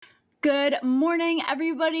Good morning,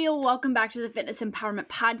 everybody. Welcome back to the Fitness Empowerment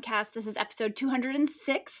Podcast. This is episode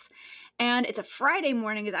 206, and it's a Friday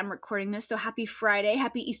morning as I'm recording this. So happy Friday,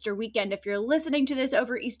 happy Easter weekend. If you're listening to this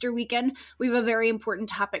over Easter weekend, we have a very important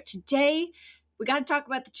topic today. We got to talk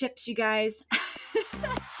about the chips, you guys.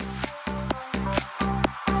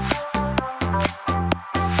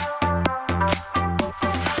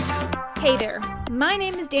 Hey there, my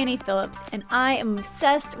name is Danny Phillips, and I am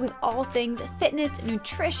obsessed with all things fitness,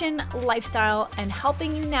 nutrition, lifestyle, and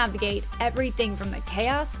helping you navigate everything from the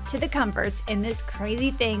chaos to the comforts in this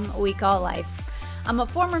crazy thing we call life. I'm a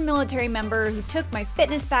former military member who took my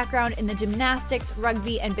fitness background in the gymnastics,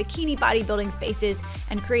 rugby, and bikini bodybuilding spaces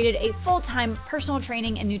and created a full-time personal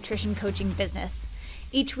training and nutrition coaching business.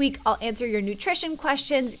 Each week, I'll answer your nutrition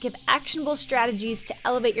questions, give actionable strategies to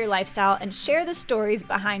elevate your lifestyle, and share the stories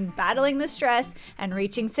behind battling the stress and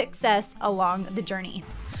reaching success along the journey.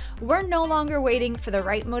 We're no longer waiting for the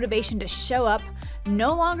right motivation to show up,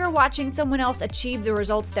 no longer watching someone else achieve the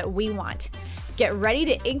results that we want. Get ready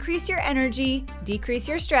to increase your energy, decrease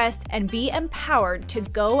your stress, and be empowered to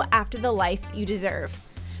go after the life you deserve.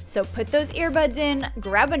 So put those earbuds in,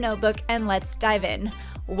 grab a notebook, and let's dive in.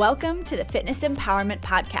 Welcome to the Fitness Empowerment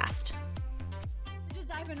Podcast. Just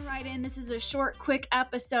diving right in. This is a short, quick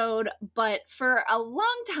episode, but for a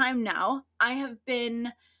long time now, I have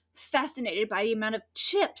been fascinated by the amount of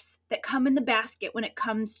chips that come in the basket when it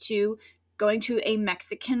comes to going to a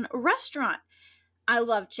Mexican restaurant. I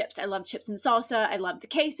love chips. I love chips and salsa. I love the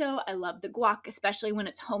queso. I love the guac, especially when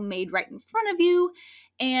it's homemade right in front of you.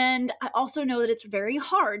 And I also know that it's very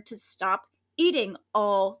hard to stop eating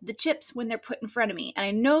all the chips when they're put in front of me. And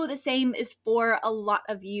I know the same is for a lot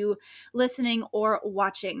of you listening or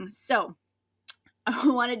watching. So I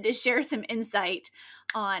wanted to share some insight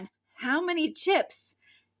on how many chips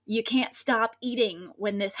you can't stop eating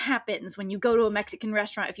when this happens, when you go to a Mexican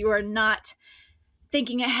restaurant. If you are not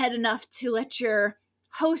thinking ahead enough to let your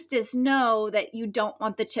hostess know that you don't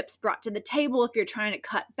want the chips brought to the table if you're trying to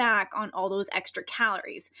cut back on all those extra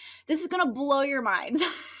calories. This is going to blow your minds.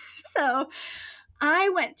 So I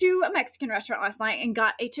went to a Mexican restaurant last night and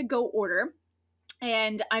got a to-go order.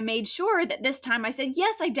 And I made sure that this time I said,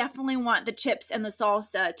 yes, I definitely want the chips and the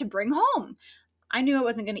salsa to bring home. I knew I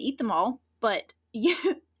wasn't going to eat them all, but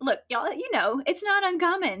look, y'all, it's not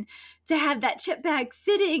uncommon to have that chip bag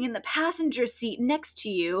sitting in the passenger seat next to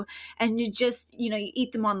you, and you just, you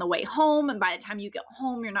eat them on the way home, and by the time you get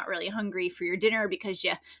home, you're not really hungry for your dinner because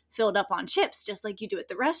you filled up on chips, just like you do at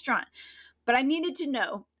the restaurant. But I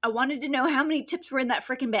wanted to know how many chips were in that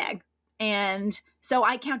freaking bag, and so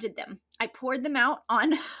I counted them. I poured them out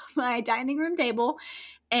on my dining room table,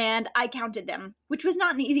 and I counted them, which was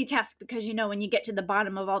not an easy task because, when you get to the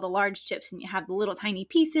bottom of all the large chips and you have the little tiny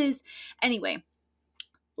pieces. Anyway,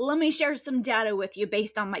 let me share some data with you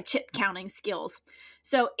based on my chip counting skills.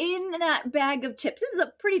 So in that bag of chips, this is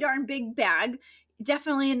a pretty darn big bag,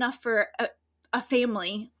 definitely enough for a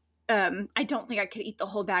family. I don't think I could eat the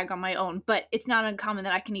whole bag on my own, but it's not uncommon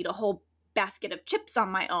that I can eat a whole basket of chips on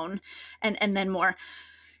my own and then more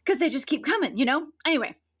because they just keep coming,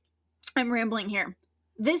 Anyway, I'm rambling here.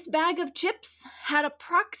 This bag of chips had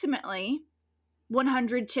approximately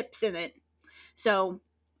 100 chips in it. So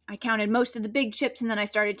I counted most of the big chips, and then I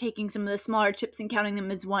started taking some of the smaller chips and counting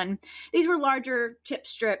them as one. These were larger chip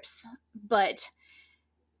strips, but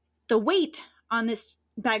the weight on this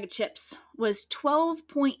bag of chips was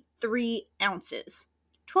 12.3 ounces.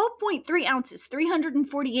 12.3 ounces,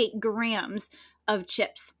 348 grams of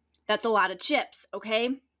chips. That's a lot of chips,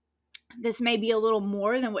 okay? This may be a little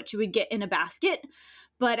more than what you would get in a basket,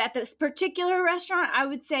 but at this particular restaurant, I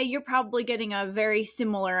would say you're probably getting a very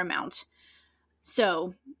similar amount.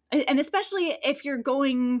 So, and especially if you're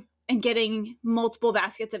going and getting multiple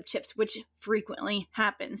baskets of chips, which frequently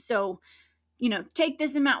happens. So, take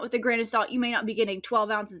this amount with a grain of salt. You may not be getting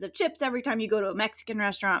 12 ounces of chips every time you go to a Mexican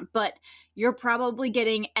restaurant, but you're probably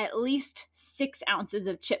getting at least 6 ounces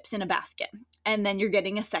of chips in a basket. And then you're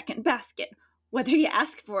getting a second basket, whether you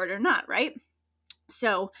ask for it or not, right?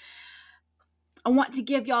 So I want to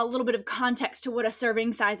give y'all a little bit of context to what a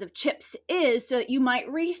serving size of chips is so that you might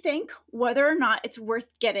rethink whether or not it's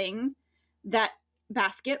worth getting that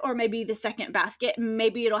basket or maybe the second basket.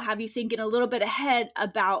 Maybe it'll have you thinking a little bit ahead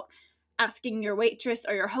about asking your waitress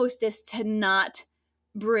or your hostess to not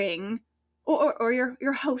bring, or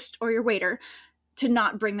your host or your waiter to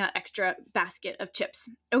not bring that extra basket of chips.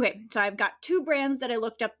 Okay, so I've got 2 brands that I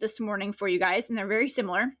looked up this morning for you guys, and they're very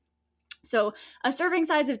similar. So a serving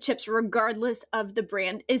size of chips, regardless of the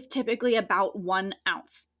brand, is typically about 1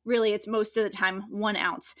 ounce. Really, it's most of the time 1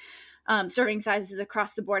 ounce. serving sizes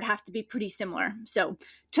across the board have to be pretty similar. So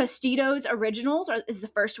Tostitos Originals is the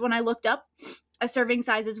first one I looked up. A serving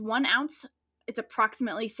size is 1 ounce. It's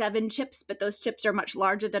approximately 7 chips, but those chips are much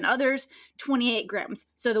larger than others, 28 grams.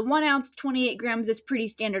 So the 1 ounce, 28 grams is pretty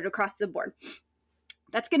standard across the board.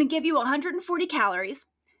 That's going to give you 140 calories,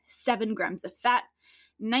 7 grams of fat,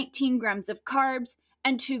 19 grams of carbs,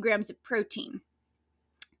 and 2 grams of protein.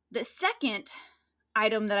 The second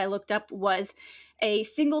item that I looked up was a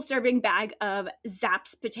single serving bag of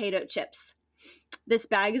Zapp's potato chips. This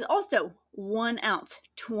bag is also 1 ounce,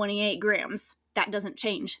 28 grams. That doesn't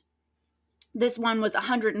change. This one was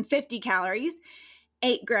 150 calories,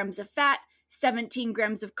 8 grams of fat, 17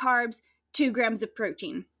 grams of carbs, 2 grams of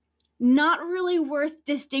protein. Not really worth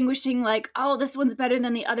distinguishing like, oh, this one's better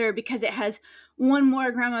than the other because it has 1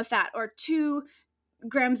 more gram of fat or 2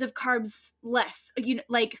 grams of carbs less.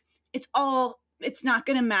 It's not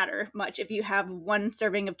going to matter much if you have 1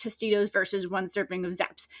 serving of Tostitos versus 1 serving of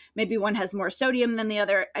Zapp's. Maybe one has more sodium than the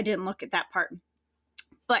other. I didn't look at that part.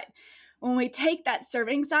 But when we take that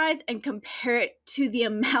serving size and compare it to the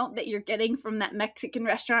amount that you're getting from that Mexican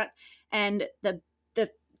restaurant and the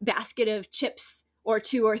basket of chips or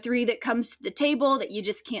 2 or 3 that comes to the table that you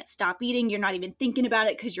just can't stop eating, you're not even thinking about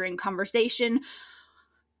it because you're in conversation.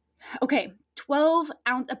 Okay,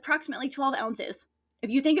 approximately 12 ounces.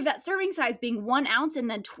 If you think of that serving size being 1 ounce and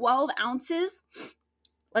then 12 ounces,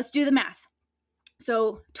 let's do the math.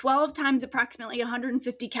 So 12 times approximately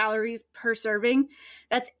 150 calories per serving,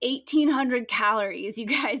 that's 1,800 calories. You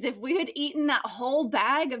guys, if we had eaten that whole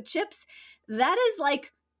bag of chips, that is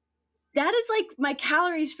like my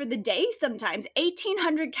calories for the day sometimes.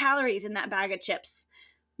 1,800 calories in that bag of chips.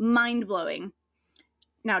 Mind-blowing.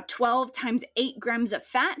 Now, 12 times 8 grams of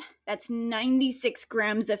fat, that's 96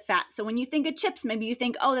 grams of fat. So when you think of chips, maybe you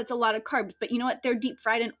think, oh, that's a lot of carbs. But you know what? They're deep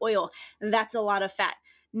fried in oil. That's a lot of fat.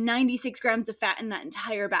 96 grams of fat in that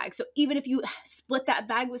entire bag. So even if you split that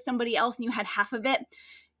bag with somebody else and you had half of it,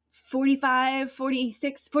 45,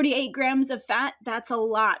 46, 48 grams of fat, that's a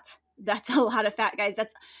lot. That's a lot of fat, guys.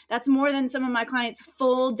 That's more than some of my clients'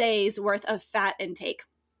 full days worth of fat intake.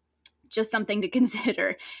 Just something to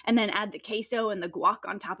consider. And then add the queso and the guac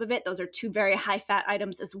on top of it. Those are 2 very high fat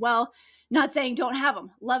items as well. Not saying don't have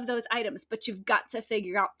them. Love those items, but you've got to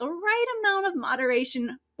figure out the right amount of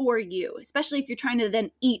moderation for you, especially if you're trying to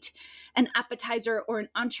then eat an appetizer or an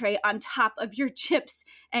entree on top of your chips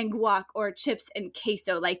and guac or chips and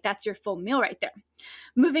queso. Like that's your full meal right there.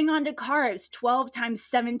 Moving on to carbs, 12 times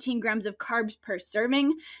 17 grams of carbs per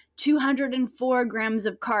serving, 204 grams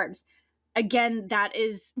of carbs. Again, that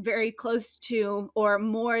is very close to or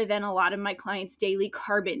more than a lot of my clients' daily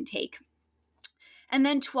carb intake. And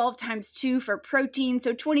then 12 times 2 for protein.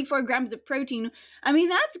 So 24 grams of protein. I mean,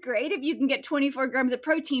 that's great if you can get 24 grams of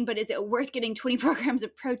protein, but is it worth getting 24 grams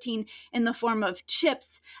of protein in the form of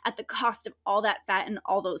chips at the cost of all that fat and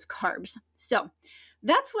all those carbs? So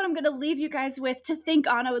that's what I'm going to leave you guys with to think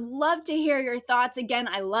on. I would love to hear your thoughts. Again,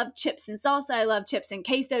 I love chips and salsa. I love chips and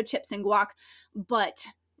queso, chips and guac, but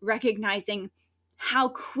recognizing how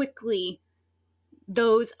quickly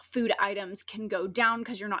those food items can go down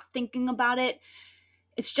because you're not thinking about it.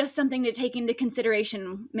 It's just something to take into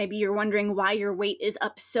consideration. Maybe you're wondering why your weight is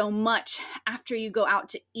up so much after you go out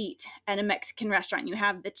to eat at a Mexican restaurant. You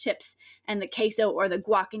have the chips and the queso or the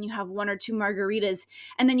guac and you have 1 or 2 margaritas.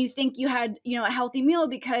 And then you think you had, a healthy meal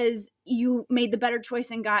because you made the better choice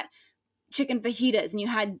and got chicken fajitas and you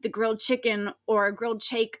had the grilled chicken or a grilled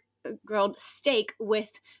steak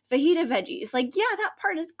with fajita veggies. Like, yeah, that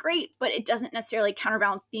part is great, but it doesn't necessarily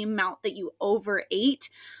counterbalance the amount that you overate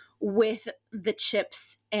with the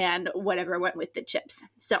chips and whatever went with the chips.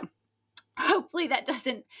 So hopefully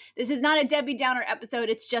this is not a Debbie Downer episode.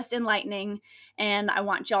 It's just enlightening. And I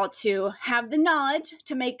want y'all to have the knowledge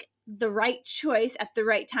to make the right choice at the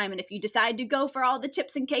right time. And if you decide to go for all the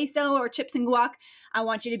chips and queso or chips and guac, I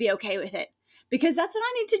want you to be okay with it because that's what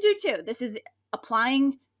I need to do too. This is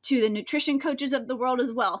applying to the nutrition coaches of the world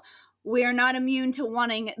as well. We are not immune to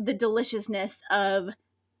wanting the deliciousness of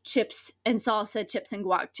chips and salsa, chips and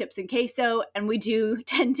guac, chips and queso, and we do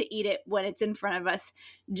tend to eat it when it's in front of us,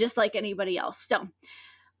 just like anybody else. So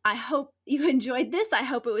I hope you enjoyed this. I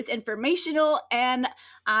hope it was informational, and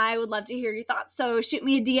I would love to hear your thoughts. So shoot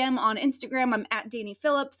me a DM on Instagram. I'm at Danny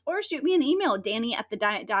Phillips, or shoot me an email,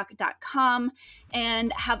 danny@thedietdoc.com,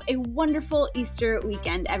 and have a wonderful Easter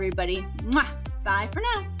weekend, everybody. Mwah! Bye for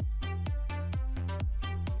now.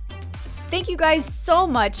 Thank you guys so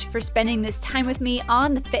much for spending this time with me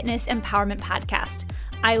on the Fitness Empowerment Podcast.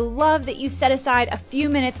 I love that you set aside a few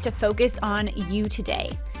minutes to focus on you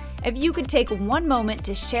today. If you could take one moment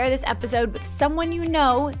to share this episode with someone you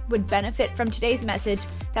know would benefit from today's message,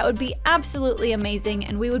 That would be absolutely amazing,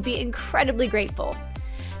 and we would be incredibly grateful.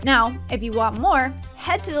 Now, if you want more,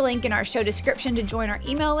 head to the link in our show description to join our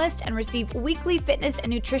email list and receive weekly fitness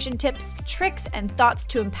and nutrition tips, tricks, and thoughts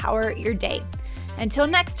to empower your day. Until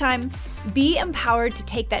next time, be empowered to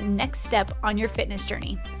take that next step on your fitness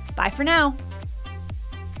journey. Bye for now.